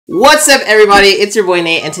What's up everybody, it's your boy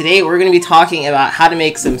Nate, and today we're going to be talking about how to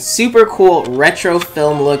make some super cool retro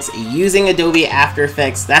film looks using Adobe After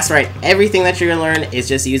Effects. That's right, everything that you're going to learn is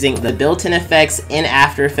just using the built-in effects in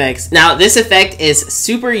After Effects. Now this effect is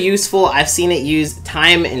super useful. I've seen it used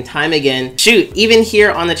time and time again. Shoot, even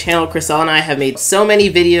here on the channel, Chriselle and I have made so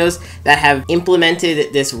many videos that have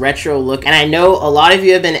implemented this retro look, and I know a lot of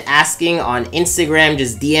you have been asking on Instagram,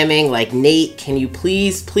 just DMing like, Nate, can you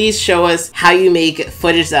please show us how you make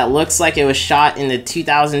footage that looks like it was shot in the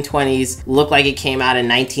 2020s, look like it came out in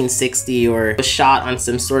 1960, or was shot on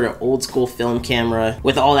some sort of old school film camera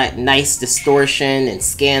with all that nice distortion and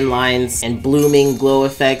scan lines and blooming glow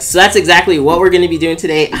effects. So that's exactly what we're going to be doing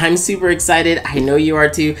today. I'm super excited. I know you are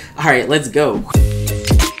too. All right, let's go.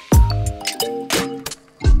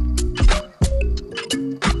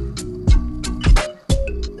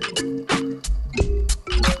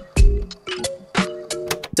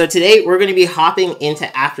 So today we're going to be hopping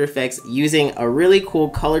into After Effects using a really cool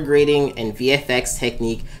color grading and VFX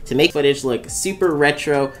technique to make footage look super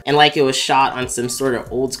retro and like it was shot on some sort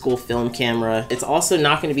of old school film camera. It's also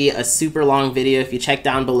not going to be a super long video. If you check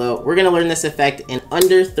down below, we're going to learn this effect in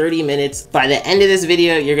under 30 minutes. By the end of this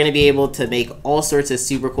video, you're going to be able to make all sorts of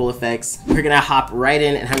super cool effects. We're going to hop right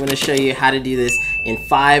in and I'm going to show you how to do this in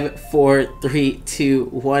 5, 4, 3, 2,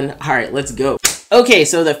 1. All right, let's go. Okay,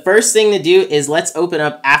 so the first thing to do is let's open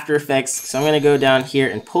up After Effects. So I'm gonna go down here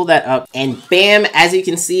and pull that up, and bam, as you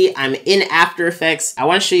can see, I'm in After Effects. I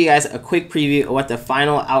wanna show you guys a quick preview of what the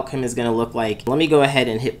final outcome is gonna look like. Let me go ahead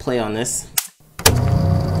and hit play on this.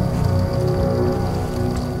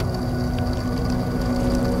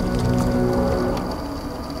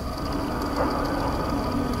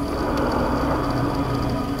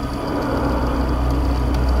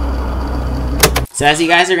 So as you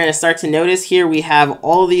guys are going to start to notice here, we have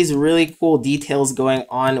all these really cool details going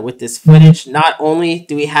on with this footage. Not only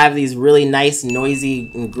do we have these really nice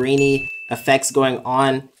noisy and grainy effects going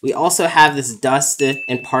on, we also have this dust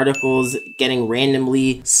and particles getting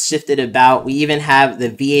randomly shifted about. We even have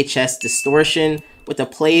the VHS distortion with the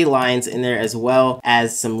play lines in there, as well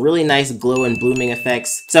as some really nice glow and blooming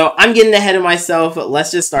effects. So I'm getting ahead of myself.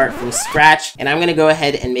 Let's just start from scratch, and I'm gonna go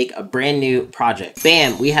ahead and make a brand new project.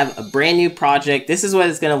 Bam, we have a brand new project. This is what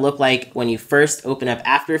it's gonna look like when you first open up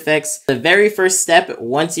After Effects. The very first step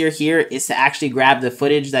once you're here is to actually grab the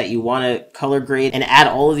footage that you wanna color grade and add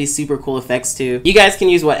all of these super cool effects to. You guys can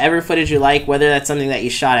use whatever footage you like, whether that's something that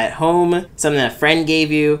you shot at home, something that a friend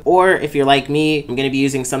gave you, or if you're like me, I'm gonna be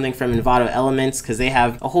using something from Envato Elements because they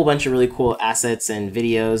have a whole bunch of really cool assets and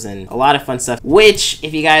videos and a lot of fun stuff, which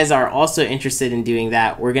if you guys are also interested in doing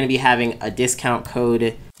that, we're going to be having a discount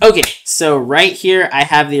code. Okay, so right here I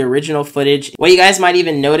have the original footage. What you guys might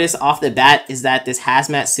even notice off the bat is that this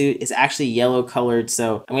hazmat suit is actually yellow colored,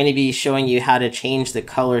 so I'm going to be showing you how to change the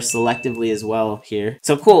color selectively as well here.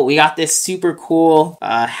 So cool, we got this super cool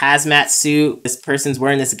hazmat suit. This person's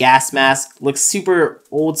wearing this gas mask. Looks super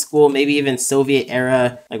old school, maybe even Soviet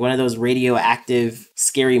era, like one of those radioactive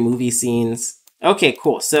scary movie scenes. Okay,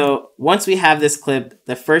 cool. So once we have this clip,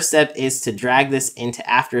 the first step is to drag this into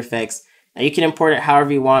After Effects. Now you can import it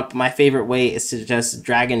however you want, but my favorite way is to just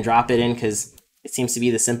drag and drop it in because it seems to be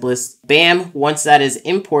the simplest. Bam, once that is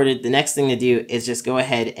imported, the next thing to do is just go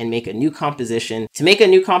ahead and make a new composition. To make a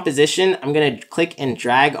new composition, I'm going to click and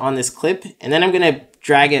drag on this clip, and then I'm going to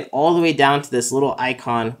drag it all the way down to this little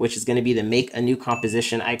icon, which is going to be the make a new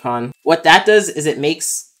composition icon. What that does is it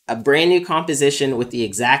makes a brand new composition with the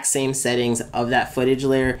exact same settings of that footage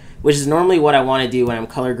layer, which is normally what I want to do when I'm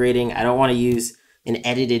color grading. I don't want to use an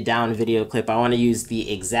edited down video clip. I want to use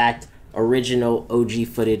the exact original OG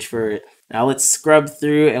footage for it. Now let's scrub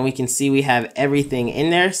through and we can see we have everything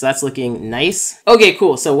in there. So that's looking nice. Okay,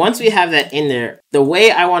 cool. So once we have that in there, the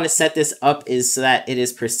way I want to set this up is so that it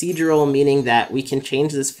is procedural, meaning that we can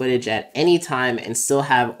change this footage at any time and still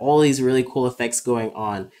have all these really cool effects going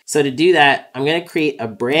on. So to do that, I'm going to create a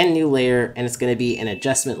brand new layer, and it's going to be an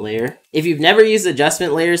adjustment layer. If you've never used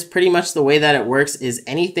adjustment layers, pretty much the way that it works is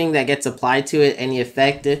anything that gets applied to it, any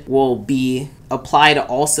effect will be applied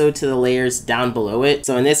also to the layers down below it.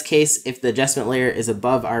 So in this case, if the adjustment layer is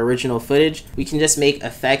above our original footage, we can just make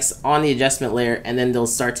effects on the adjustment layer and then they'll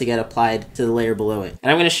start to get applied to the layer below it. And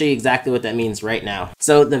I'm going to show you exactly what that means right now.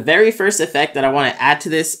 So the very first effect that I want to add to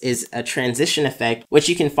this is a transition effect, which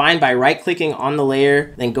you can find by right clicking on the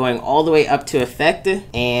layer, then going all the way up to effect,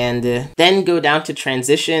 and then go down to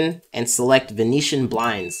transition and select Venetian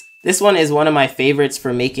blinds. This one is one of my favorites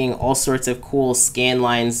for making all sorts of cool scan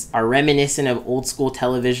lines, are reminiscent of old school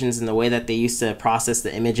televisions and the way that they used to process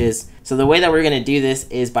the images. So the way that we're going to do this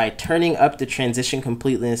is by turning up the transition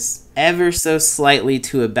completeness ever so slightly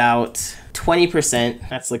to about 20%.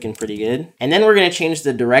 That's looking pretty good. And then we're going to change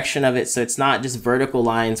the direction of it so it's not just vertical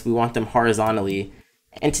lines, we want them horizontally.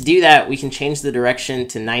 And to do that, we can change the direction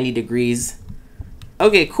to 90 degrees.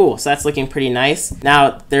 Okay, cool. So that's looking pretty nice.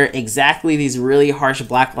 Now, they're exactly these really harsh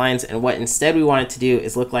black lines, and what instead we want it to do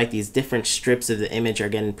is look like these different strips of the image are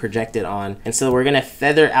getting projected on. And so we're going to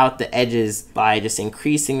feather out the edges by just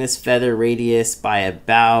increasing this feather radius by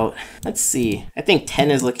about, let's see, I think 10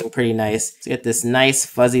 is looking pretty nice. So get this nice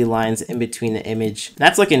fuzzy lines in between the image.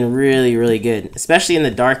 That's looking really, really good, especially in the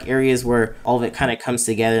dark areas where all of it kind of comes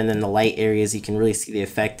together, and then the light areas, you can really see the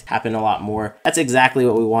effect happen a lot more. That's exactly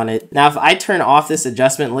what we wanted. Now, if I turn off this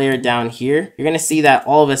adjustment layer down here, you're going to see that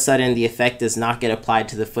all of a sudden the effect does not get applied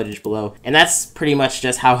to the footage below. And that's pretty much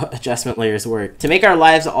just how adjustment layers work. To make our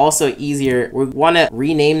lives also easier, we want to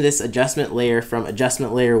rename this adjustment layer from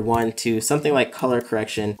adjustment layer 1 to something like color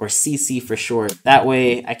correction, or CC for short. That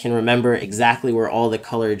way I can remember exactly where all the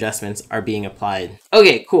color adjustments are being applied.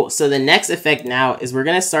 Okay, cool. So the next effect now is we're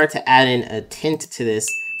going to start to add in a tint to this,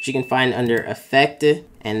 which you can find under effect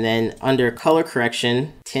and then under color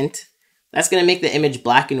correction, tint. That's going to make the image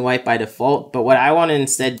black and white by default, but what I want to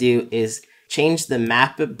instead do is change the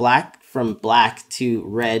map black from black to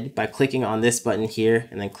red by clicking on this button here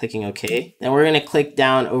and then clicking OK. Then we're going to click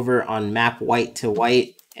down over on map white to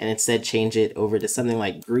white and instead change it over to something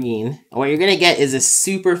like green. And what you're going to get is a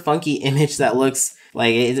super funky image that looks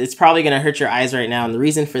like it's probably going to hurt your eyes right now. And the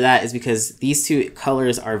reason for that is because these two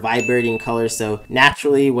colors are vibrating colors. So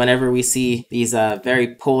naturally, whenever we see these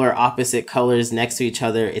very polar opposite colors next to each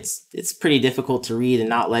other, it's pretty difficult to read and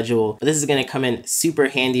not legible. But this is going to come in super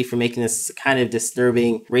handy for making this kind of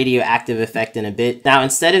disturbing radioactive effect in a bit. Now,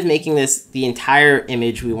 instead of making this the entire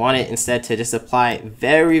image, we want it instead to just apply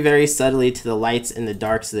very, very subtly to the lights and the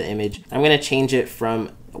darks of the image. I'm going to change it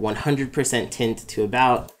from 100% tint to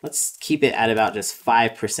about, let's keep it at about just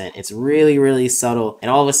 5%. It's really, really subtle. And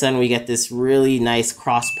all of a sudden we get this really nice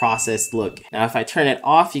cross-processed look. Now, if I turn it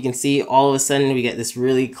off, you can see all of a sudden we get this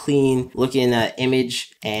really clean looking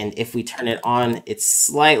image. And if we turn it on, it's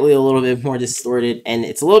slightly a little bit more distorted. And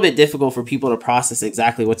it's a little bit difficult for people to process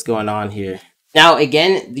exactly what's going on here. Now,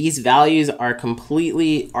 again, these values are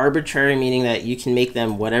completely arbitrary, meaning that you can make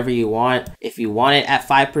them whatever you want. If you want it at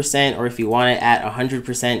 5% or if you want it at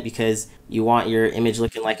 100% because you want your image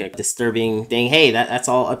looking like a disturbing thing, hey, that's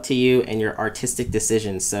all up to you and your artistic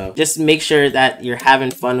decisions. So just make sure that you're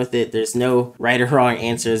having fun with it. There's no right or wrong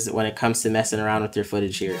answers when it comes to messing around with your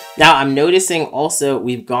footage here. Now, I'm noticing also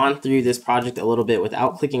we've gone through this project a little bit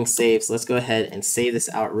without clicking save. So let's go ahead and save this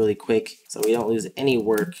out really quick so we don't lose any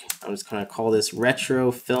work. I'm just going to call this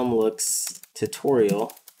Retro Film Looks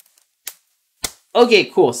Tutorial. Okay,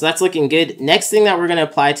 cool. So that's looking good. Next thing that we're going to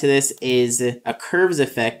apply to this is a curves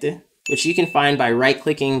effect, which you can find by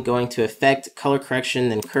right-clicking, going to Effect, Color Correction,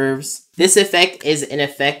 then Curves. This effect is an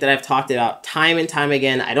effect that I've talked about time and time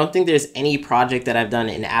again. I don't think there's any project that I've done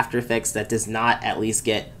in After Effects that does not at least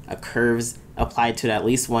get a curves applied to it at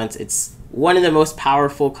least once. It's one of the most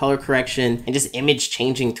powerful color correction and just image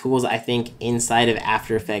changing tools, I think, inside of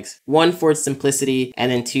After Effects. One, for its simplicity, and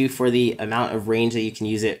then two, for the amount of range that you can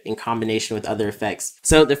use it in combination with other effects.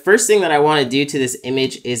 So the first thing that I want to do to this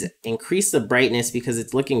image is increase the brightness because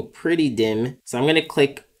it's looking pretty dim. So I'm going to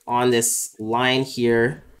click on this line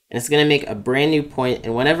here, and it's going to make a brand new point.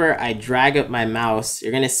 And whenever I drag up my mouse,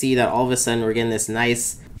 you're going to see that all of a sudden we're getting this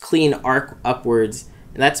nice clean arc upwards.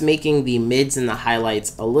 And that's making the mids and the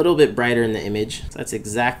highlights a little bit brighter in the image. So that's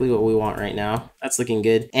exactly what we want right now. That's looking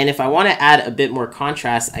good. And if I want to add a bit more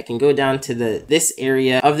contrast, I can go down to this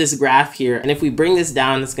area of this graph here. And if we bring this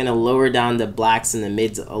down, it's going to lower down the blacks and the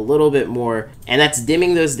mids a little bit more. And that's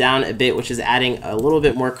dimming those down a bit, which is adding a little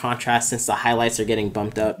bit more contrast since the highlights are getting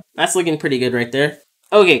bumped up. That's looking pretty good right there.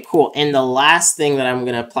 Okay, cool. And the last thing that I'm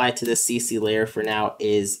going to apply to the CC layer for now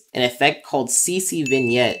is an effect called CC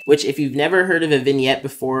vignette, which if you've never heard of a vignette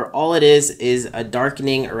before, all it is a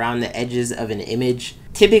darkening around the edges of an image.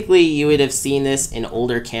 Typically, you would have seen this in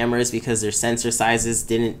older cameras because their sensor sizes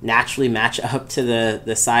didn't naturally match up to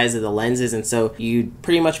the size of the lenses. And so you'd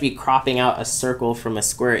pretty much be cropping out a circle from a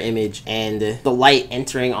square image and the light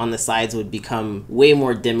entering on the sides would become way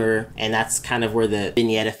more dimmer. And that's kind of where the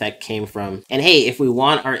vignette effect came from. And hey, if we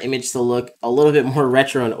want our image to look a little bit more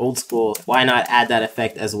retro and old school, why not add that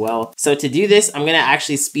effect as well? So to do this, I'm going to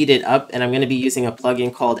actually speed it up and I'm going to be using a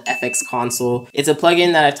plugin called FX Console. It's a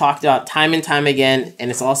plugin that I've talked about time and time again.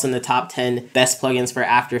 and it's also in the top 10 best plugins for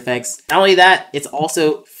After Effects. Not only that, it's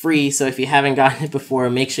also free, so if you haven't gotten it before,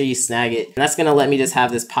 make sure you snag it. And that's gonna let me just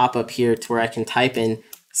have this pop up here to where I can type in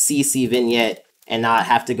CC vignette and not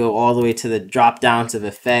have to go all the way to the drop downs of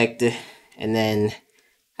effect. And then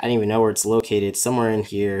I don't even know where it's located, somewhere in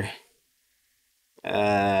here.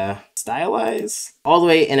 Stylize? All the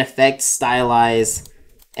way in effect, stylize,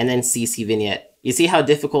 and then CC vignette. You see how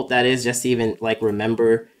difficult that is just to even like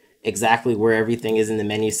remember exactly where everything is in the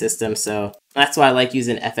menu system. So that's why I like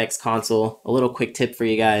using FX Console. A little quick tip for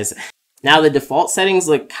you guys. Now the default settings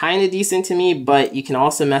look kind of decent to me, but you can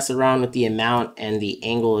also mess around with the amount and the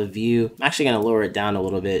angle of view. I'm actually going to lower it down a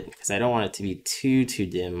little bit because I don't want it to be too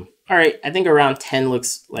dim. All right, I think around 10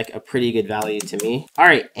 looks like a pretty good value to me. All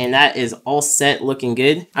right, and that is all set, looking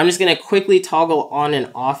good. I'm just gonna quickly toggle on and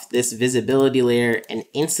off this visibility layer, and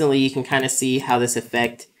instantly you can kind of see how this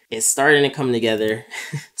effect is starting to come together.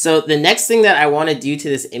 So the next thing that I want to do to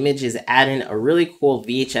this image is add in a really cool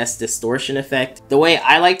VHS distortion effect. The way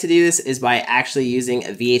I like to do this is by actually using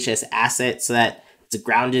a VHS asset so that it's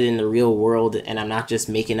grounded in the real world and I'm not just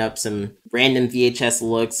making up some random VHS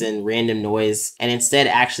looks and random noise, and instead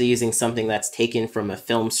actually using something that's taken from a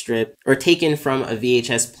film strip or taken from a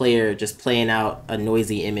VHS player, just playing out a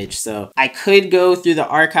noisy image. So I could go through the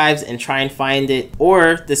archives and try and find it,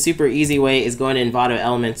 or the super easy way is going to Envato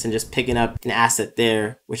Elements and just picking up an asset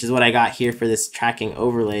there, which is what I got here for this tracking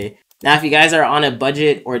overlay. Now, if you guys are on a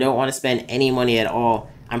budget or don't want to spend any money at all,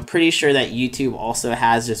 I'm pretty sure that YouTube also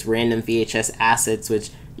has just random VHS assets,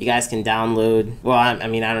 which you guys can download. Well, I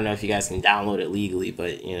mean, I don't know if you guys can download it legally,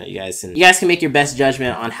 but you know, you guys can make your best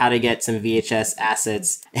judgment on how to get some VHS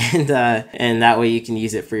assets, and that way you can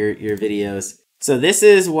use it for your videos. So this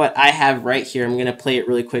is what I have right here. I'm gonna play it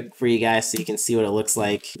really quick for you guys so you can see what it looks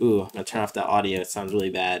like. Ooh, I'm gonna turn off the audio. It sounds really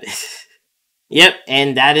bad. Yep,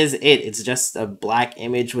 and that is it. It's just a black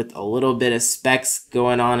image with a little bit of specs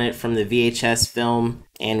going on it from the VHS film.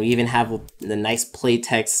 And we even have the nice play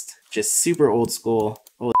text, just super old school.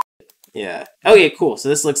 Holy yeah. Okay, cool. So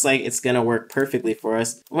this looks like it's gonna work perfectly for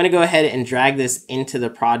us. I'm gonna go ahead and drag this into the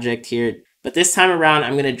project here. But this time around,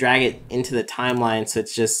 I'm gonna drag it into the timeline so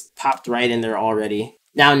it's just popped right in there already.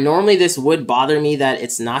 Now, normally this would bother me that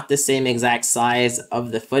it's not the same exact size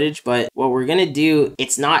of the footage, but what we're gonna do,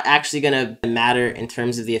 it's not actually gonna matter in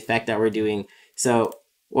terms of the effect that we're doing. So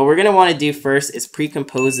what we're gonna wanna do first is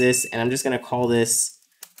pre-compose this, and I'm just gonna call this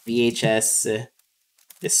VHS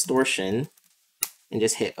distortion, and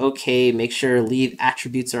just hit OK, make sure leave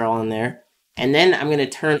attributes are all in there. And then I'm gonna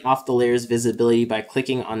turn off the layer's visibility by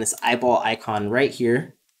clicking on this eyeball icon right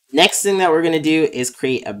here. Next thing that we're going to do is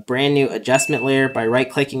create a brand new adjustment layer by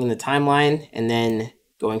right-clicking in the timeline and then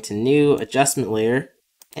going to new adjustment layer.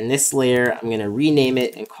 And this layer, I'm going to rename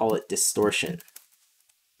it and call it distortion.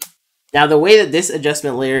 Now the way that this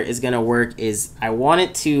adjustment layer is going to work is I want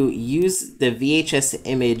it to use the VHS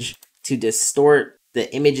image to distort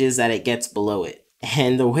the images that it gets below it.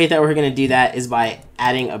 And the way that we're going to do that is by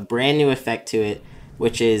adding a brand new effect to it,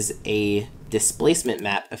 which is a displacement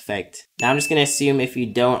map effect. Now I'm just going to assume if you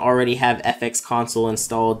don't already have FX Console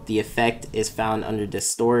installed, the effect is found under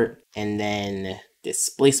distort and then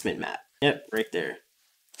displacement map. Yep, right there.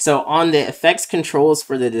 So on the effects controls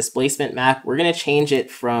for the displacement map, we're going to change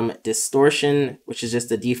it from distortion, which is just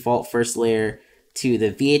the default first layer, to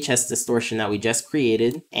the VHS distortion that we just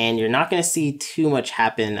created. And you're not going to see too much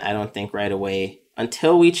happen, I don't think, right away,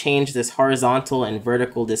 until we change this horizontal and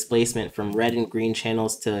vertical displacement from red and green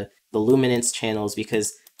channels to the luminance channels,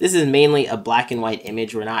 because this is mainly a black and white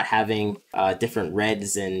image. We're not having different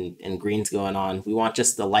reds and greens going on. We want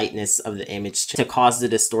just the lightness of the image to cause the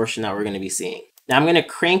distortion that we're going to be seeing. Now I'm going to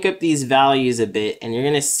crank up these values a bit, and you're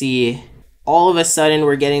going to see all of a sudden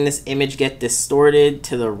we're getting this image get distorted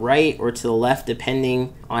to the right or to the left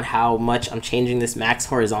depending on how much I'm changing this max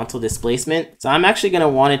horizontal displacement. So I'm actually going to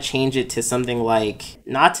want to change it to something like,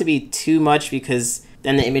 not to be too much because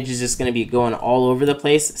then the image is just going to be going all over the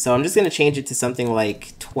place. So I'm just going to change it to something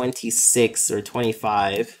like 26 or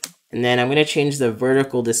 25. And then I'm going to change the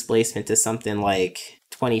vertical displacement to something like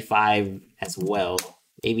 25 as well.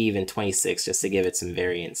 Maybe even 26 just to give it some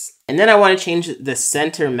variance. And then I want to change the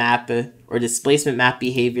center map or displacement map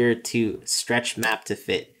behavior to stretch map to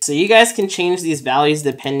fit. So you guys can change these values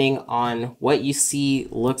depending on what you see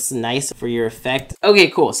looks nice for your effect.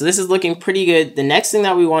 Okay, cool. So this is looking pretty good. The next thing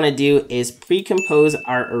that we want to do is pre-compose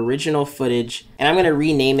our original footage, and I'm going to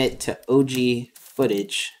rename it to OG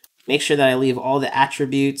footage. Make sure that I leave all the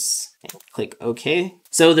attributes and click OK.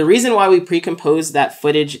 So the reason why we pre-composed that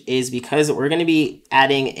footage is because we're going to be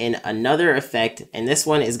adding in another effect, and this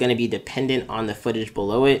one is going to be dependent on the footage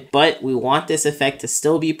below it, but we want this effect to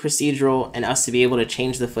still be procedural and us to be able to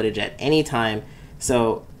change the footage at any time.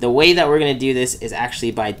 So the way that we're going to do this is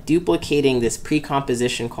actually by duplicating this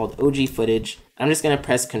pre-composition called OG footage. I'm just going to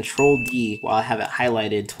press Control D while I have it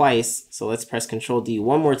highlighted twice. So let's press Control D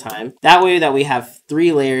one more time. That way that we have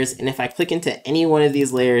 3 layers, and if I click into any one of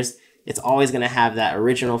these layers, it's always going to have that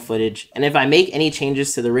original footage. And if I make any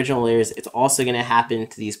changes to the original layers, it's also going to happen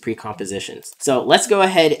to these pre-compositions. So let's go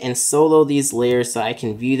ahead and solo these layers so I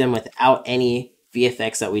can view them without any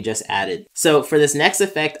VFX that we just added. So for this next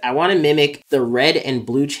effect, I want to mimic the red and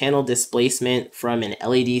blue channel displacement from an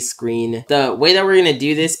LED screen. The way that we're going to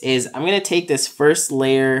do this is I'm going to take this first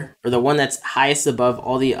layer, or the one that's highest above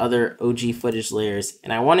all the other OG footage layers,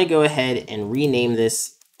 and I want to go ahead and rename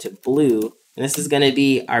this to blue. And this is going to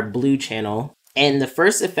be our blue channel. And the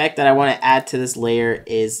first effect that I want to add to this layer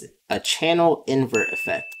is a channel invert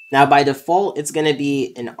effect. Now by default, it's going to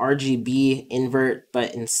be an RGB invert,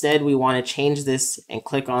 but instead we want to change this and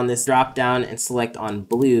click on this drop down and select on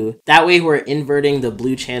blue. That way we're inverting the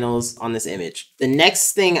blue channels on this image. The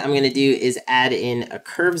next thing I'm going to do is add in a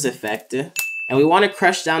curves effect. And we want to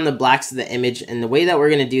crush down the blacks of the image, and the way that we're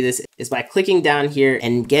going to do this is by clicking down here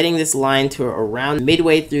and getting this line to around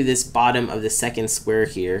midway through this bottom of the second square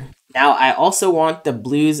here. Now I also want the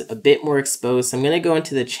blues a bit more exposed, so I'm going to go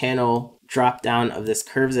into the channel drop down of this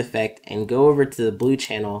curves effect and go over to the blue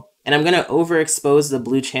channel. And I'm going to overexpose the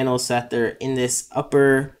blue channels so that they're in this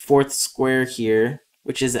upper 4th square here,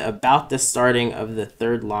 which is about the starting of the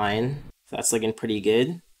 3rd line. So that's looking pretty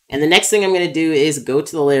good. And the next thing I'm going to do is go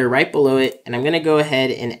to the layer right below it, and I'm going to go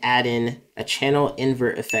ahead and add in a channel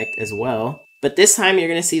invert effect as well. But this time you're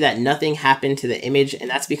going to see that nothing happened to the image, and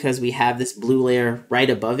that's because we have this blue layer right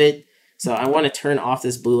above it. So I want to turn off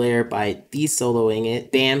this blue layer by desoloing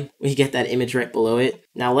it. Bam, we get that image right below it.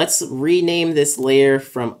 Now let's rename this layer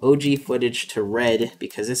from OG footage to red,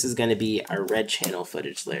 because this is going to be our red channel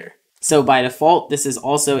footage layer. So by default, this is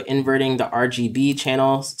also inverting the RGB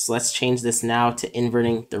channels. So let's change this now to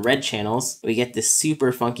inverting the red channels. We get this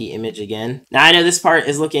super funky image again. Now I know this part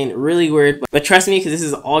is looking really weird, but trust me, because this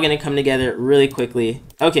is all going to come together really quickly.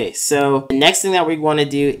 Okay, so the next thing that we want to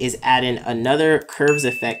do is add in another curves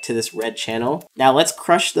effect to this red channel. Now let's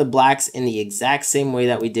crush the blacks in the exact same way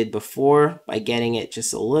that we did before by getting it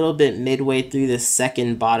just a little bit midway through the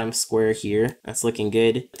second bottom square here. That's looking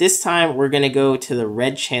good. This time we're going to go to the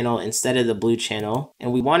red channel instead of the blue channel,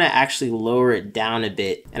 and we want to actually lower it down a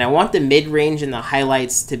bit. And I want the mid-range and the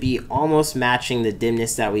highlights to be almost matching the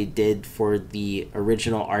dimness that we did for the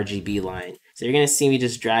original RGB line. So you're going to see me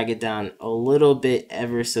just drag it down a little bit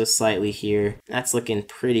ever so slightly here. That's looking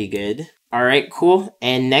pretty good. All right, cool.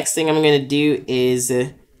 And next thing I'm going to do is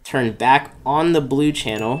turn back on the blue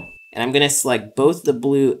channel, and I'm going to select both the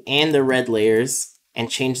blue and the red layers and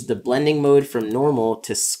change the blending mode from normal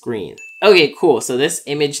to screen. Okay, cool. So this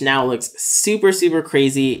image now looks super, super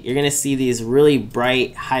crazy. You're going to see these really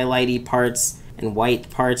bright, highlighty parts and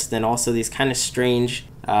white parts, then also these kind of strange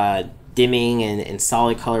dimming and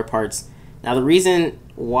solid color parts. Now the reason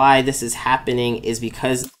why this is happening is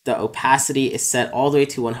because the opacity is set all the way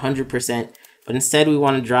to 100%, but instead we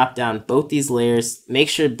want to drop down both these layers, make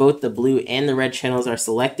sure both the blue and the red channels are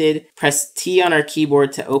selected, press T on our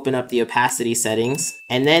keyboard to open up the opacity settings,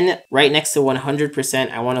 and then right next to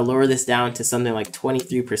 100%, I want to lower this down to something like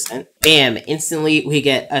 23%. Bam! Instantly we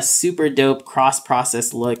get a super dope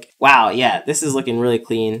cross-process look. Wow, yeah, this is looking really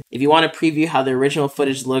clean. If you want to preview how the original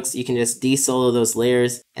footage looks, you can just desolo those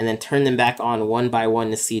layers and then turn them back on one by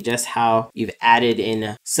one to see just how you've added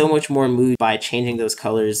in so much more mood by changing those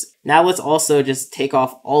colors. Now let's also just take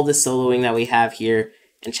off all the soloing that we have here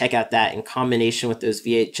and check out that in combination with those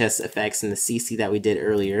VHS effects and the CC that we did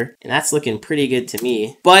earlier. And that's looking pretty good to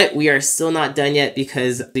me. But we are still not done yet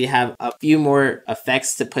because we have a few more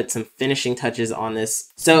effects to put some finishing touches on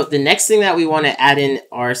this. So the next thing that we want to add in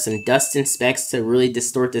are some dust and specks to really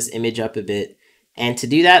distort this image up a bit. And to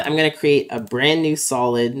do that, I'm going to create a brand new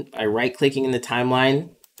solid by right-clicking in the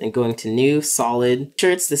timeline and going to New Solid. Make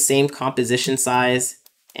sure it's the same composition size,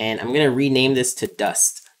 and I'm going to rename this to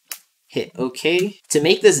Dust. Hit OK. To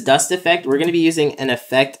make this dust effect, we're going to be using an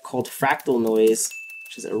effect called fractal noise,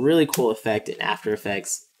 which is a really cool effect in After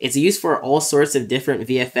Effects. It's used for all sorts of different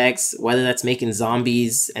VFX, whether that's making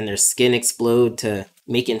zombies and their skin explode to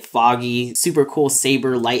making foggy, super cool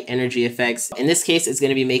saber light energy effects. In this case, it's going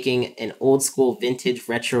to be making an old school vintage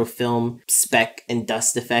retro film speck and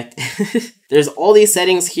dust effect. There's all these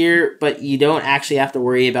settings here, but you don't actually have to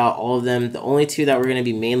worry about all of them. The only two that we're going to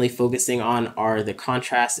be mainly focusing on are the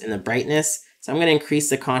contrast and the brightness. So I'm going to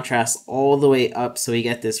increase the contrast all the way up so we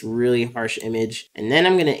get this really harsh image. And then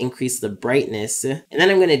I'm going to increase the brightness. And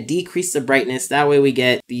then I'm going to decrease the brightness. That way we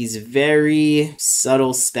get these very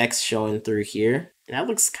subtle specks showing through here. And that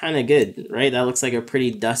looks kind of good, right? That looks like a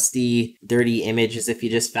pretty dusty, dirty image, as if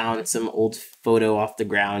you just found some old photo off the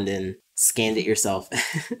ground and scanned it yourself.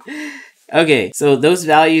 Okay, so those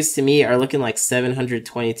values to me are looking like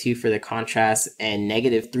 722 for the contrast and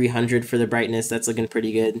negative 300 for the brightness. That's looking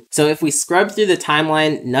pretty good. So if we scrub through the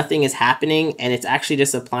timeline, nothing is happening, and it's actually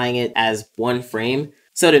just applying it as one frame.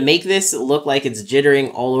 So to make this look like it's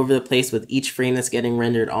jittering all over the place with each frame that's getting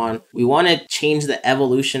rendered on, we want to change the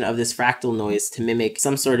evolution of this fractal noise to mimic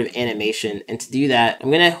some sort of animation. And to do that,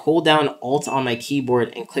 I'm going to hold down Alt on my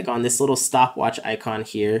keyboard and click on this little stopwatch icon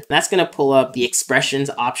here. And that's going to pull up the expressions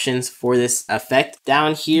options for this effect.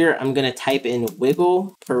 Down here, I'm going to type in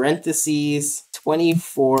wiggle parentheses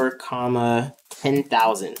 24 comma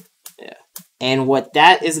 10,000. Yeah. And what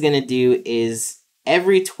that is going to do is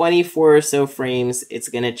every 24 or so frames, it's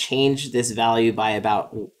going to change this value by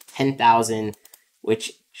about 10,000,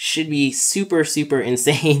 which should be super, super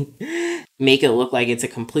insane. Make it look like it's a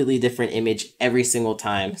completely different image every single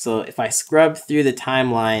time. So if I scrub through the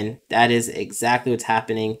timeline, that is exactly what's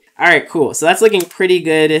happening. All right, cool. So that's looking pretty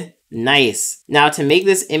good. Nice. Now to make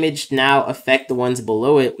this image now affect the ones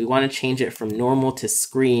below it, we want to change it from normal to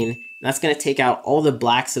screen. That's going to take out all the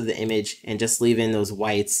blacks of the image and just leave in those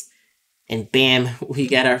whites. And bam, we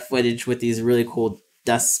get our footage with these really cool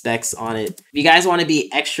dust specks on it. If you guys want to be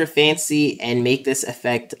extra fancy and make this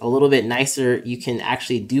effect a little bit nicer, you can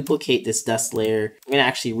actually duplicate this dust layer. I'm going to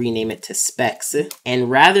actually rename it to specks. And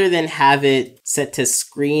rather than have it set to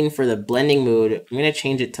screen for the blending mode, I'm going to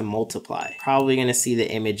change it to multiply. Probably going to see the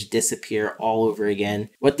image disappear all over again.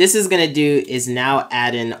 What this is going to do is now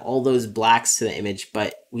add in all those blacks to the image,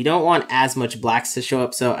 but we don't want as much blacks to show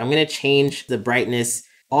up. So I'm going to change the brightness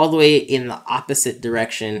all the way in the opposite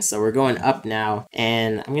direction. So we're going up now,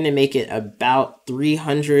 and I'm going to make it about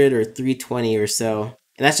 300 or 320 or so.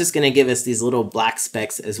 And that's just going to give us these little black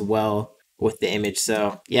specks as well with the image.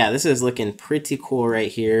 So yeah, this is looking pretty cool right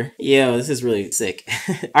here. Yo, this is really sick.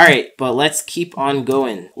 All right, but let's keep on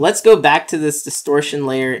going. Let's go back to this distortion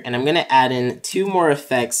layer, and I'm going to add in two more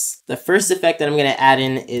effects. The first effect that I'm going to add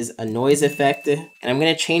in is a noise effect, and I'm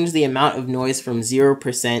going to change the amount of noise from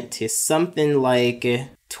 0% to something like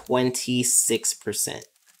 26%.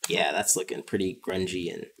 Yeah, that's looking pretty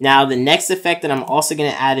grungy. And now the next effect that I'm also going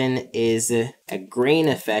to add in is a grain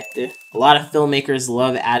effect. A lot of filmmakers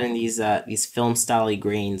love adding these film style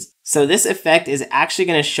grains. So this effect is actually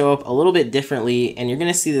going to show up a little bit differently, and you're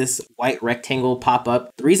going to see this white rectangle pop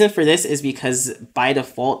up. The reason for this is because by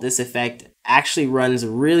default, this effect actually runs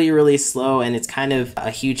really, really slow, and it's kind of a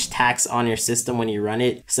huge tax on your system when you run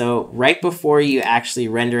it. So right before you actually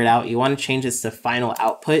render it out, you want to change this to final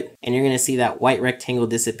output, and you're going to see that white rectangle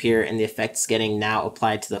disappear and the effect's getting now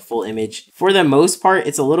applied to the full image. For the most part,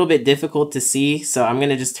 it's a little bit difficult to see, so I'm going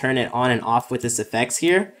to just turn it on and off with this effects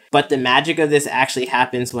here. But the magic of this actually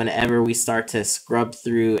happens whenever we start to scrub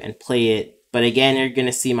through and play it. But again, you're going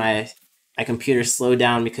to see my computer slow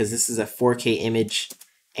down because this is a 4K image,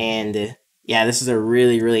 and yeah, this is a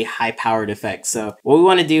really, really high powered effect. So what we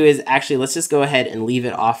want to do is actually, let's just go ahead and leave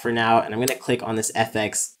it off for now. And I'm going to click on this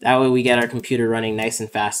FX. That way we get our computer running nice and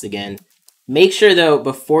fast again. Make sure though,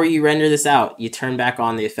 before you render this out, you turn back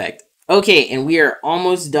on the effect. Okay, and we are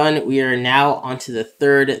almost done. We are now onto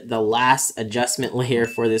the last adjustment layer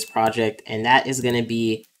for this project. And that is going to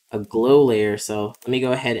be a glow layer. So let me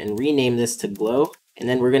go ahead and rename this to glow. And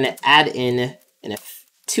then we're going to add in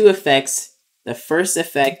two effects. The first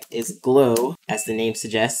effect is glow, as the name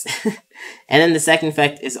suggests. And then the second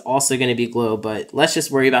effect is also going to be glow, but let's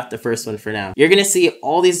just worry about the first one for now. You're going to see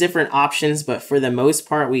all these different options, but for the most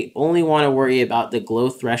part, we only want to worry about the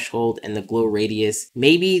glow threshold and the glow radius.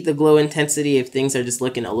 Maybe the glow intensity if things are just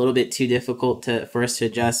looking a little bit too difficult for us to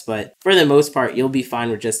adjust, but for the most part, you'll be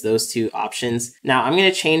fine with just those two options. Now, I'm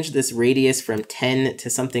going to change this radius from 10 to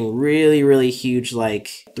something really, really huge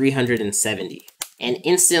like 370. And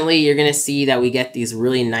instantly you're going to see that we get these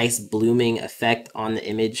really nice blooming effect on the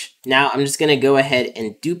image. Now I'm just going to go ahead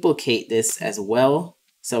and duplicate this as well.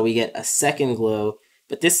 So we get a second glow,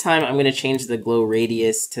 but this time I'm going to change the glow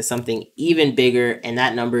radius to something even bigger, and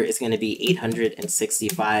that number is going to be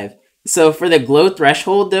 865. So for the glow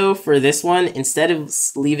threshold though, for this one, instead of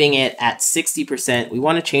leaving it at 60%, we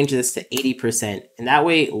want to change this to 80%. And that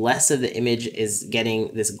way less of the image is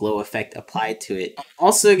getting this glow effect applied to it. I'm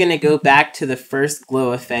also going to go back to the first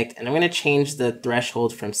glow effect, and I'm going to change the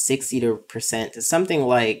threshold from 60% to something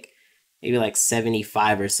like maybe like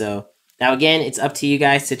 75 or so. Now again, it's up to you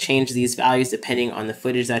guys to change these values depending on the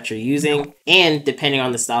footage that you're using and depending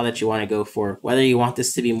on the style that you want to go for, whether you want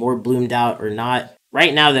this to be more bloomed out or not.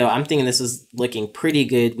 Right now though, I'm thinking this is looking pretty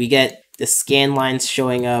good. We get the scan lines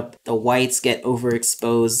showing up, the whites get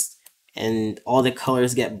overexposed, and all the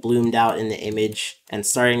colors get bloomed out in the image and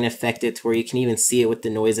starting to affect it to where you can even see it with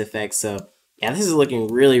the noise effects. So yeah, this is looking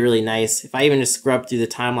really, really nice. If I even just scrub through the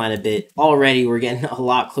timeline a bit, already we're getting a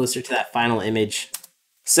lot closer to that final image.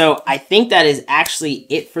 So I think that is actually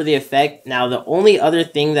it for the effect. Now, the only other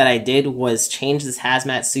thing that I did was change this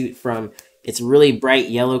hazmat suit from its really bright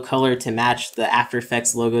yellow color to match the After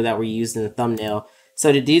Effects logo that we used in the thumbnail.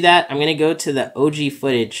 So to do that, I'm going to go to the OG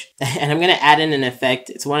footage and I'm going to add in an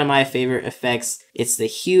effect. It's one of my favorite effects. It's the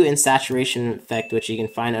hue and saturation effect, which you can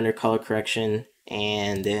find under color correction.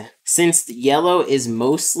 And since yellow is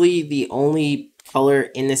mostly the only color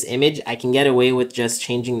in this image, I can get away with just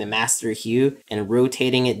changing the master hue and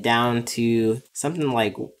rotating it down to something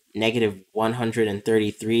like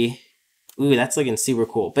 -133. Ooh, that's looking super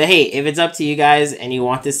cool. But hey, if it's up to you guys and you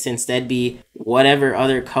want this to instead be whatever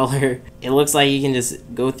other color, it looks like you can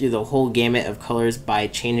just go through the whole gamut of colors by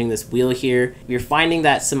changing this wheel here. If you're finding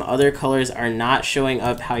that some other colors are not showing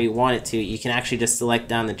up how you want it to, you can actually just select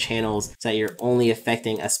down the channels so that you're only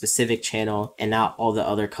affecting a specific channel and not all the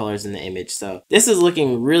other colors in the image. So this is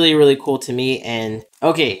looking really, really cool to me. And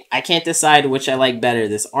okay, I can't decide which I like better,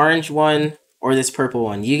 this orange one or this purple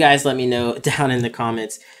one. You guys let me know down in the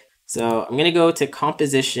comments. So I'm going to go to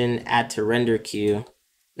composition, add to render queue.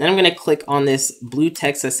 Then I'm going to click on this blue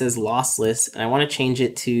text that says lossless, and I want to change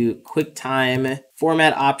it to QuickTime,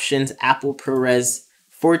 format options, Apple ProRes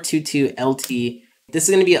 422 LT. This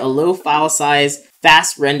is going to be a low file size,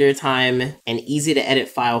 fast render time, and easy to edit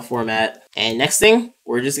file format. And next thing,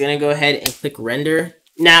 we're just going to go ahead and click render.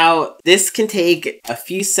 Now, this can take a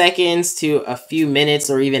few seconds to a few minutes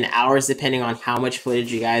or even hours depending on how much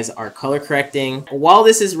footage you guys are color correcting. While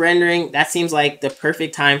this is rendering, that seems like the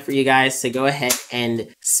perfect time for you guys to go ahead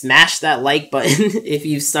and smash that like button if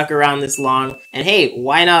you've stuck around this long. And hey,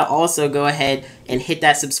 why not also go ahead and hit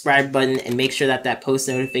that subscribe button and make sure that that post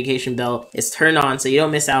notification bell is turned on so you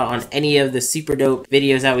don't miss out on any of the super dope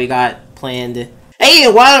videos that we got planned. Hey,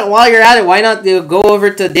 while you're at it, why not go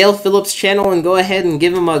over to Dale Phillips' channel and go ahead and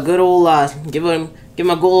give him a good old give him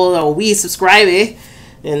a good old wee subscribe, eh?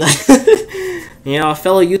 And you know, a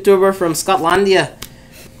fellow YouTuber from Scotlandia.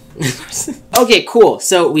 Okay, cool.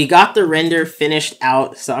 So we got the render finished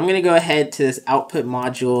out. So I'm gonna go ahead to this output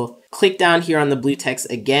module, click down here on the blue text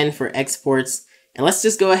again for exports, and let's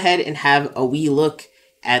just go ahead and have a wee look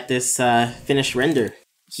at this finished render.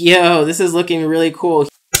 Yo, this is looking really cool.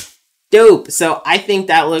 Dope. So I think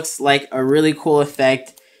that looks like a really cool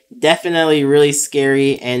effect. Definitely really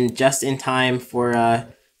scary and just in time for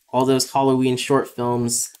all those Halloween short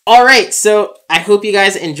films. Alright, so I hope you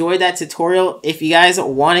guys enjoyed that tutorial. If you guys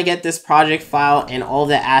want to get this project file and all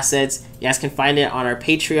the assets, you guys can find it on our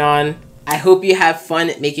Patreon. I hope you have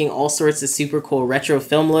fun making all sorts of super cool retro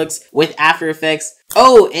film looks with After Effects.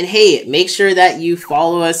 Oh, and hey, make sure that you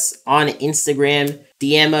follow us on Instagram.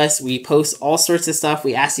 DM us. We post all sorts of stuff.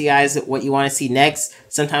 We ask you guys what you want to see next.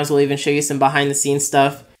 Sometimes we'll even show you some behind the scenes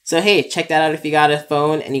stuff. So hey, check that out if you got a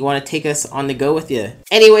phone and you want to take us on the go with you.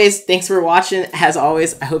 Anyways, thanks for watching. As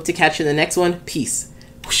always, I hope to catch you in the next one. Peace.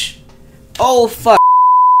 Whoosh. Oh, fuck.